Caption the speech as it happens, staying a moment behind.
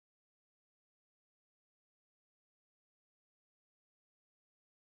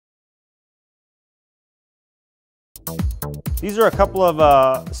These are a couple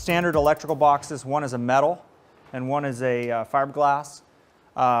of standard electrical boxes. One is a metal and one is a fiberglass.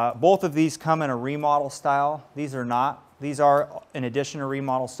 Both of these come in a remodel style. These are not. These are in addition to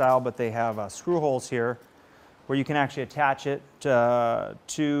remodel style, but they have screw holes here where you can actually attach it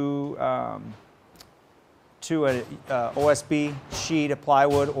to a OSB sheet of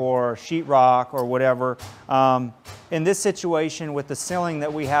plywood or sheetrock or whatever. In this situation with the ceiling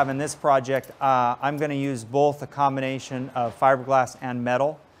that we have in this project, I'm going to use both a combination of fiberglass and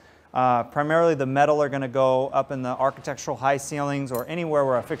metal. Primarily the metal are going to go up in the architectural high ceilings or anywhere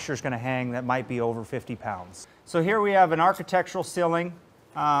where a fixture is going to hang that might be over 50 pounds. So here we have an architectural ceiling.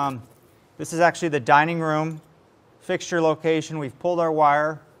 This is actually the dining room fixture location. We've pulled our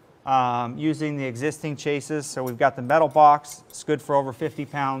wire using the existing chases. So we've got the metal box. It's good for over 50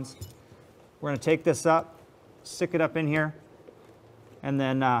 pounds. We're going to take this up, stick it up in here, and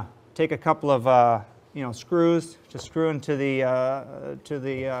then take a couple of screws to screw into the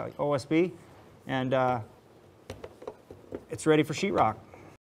OSB, and it's ready for sheetrock.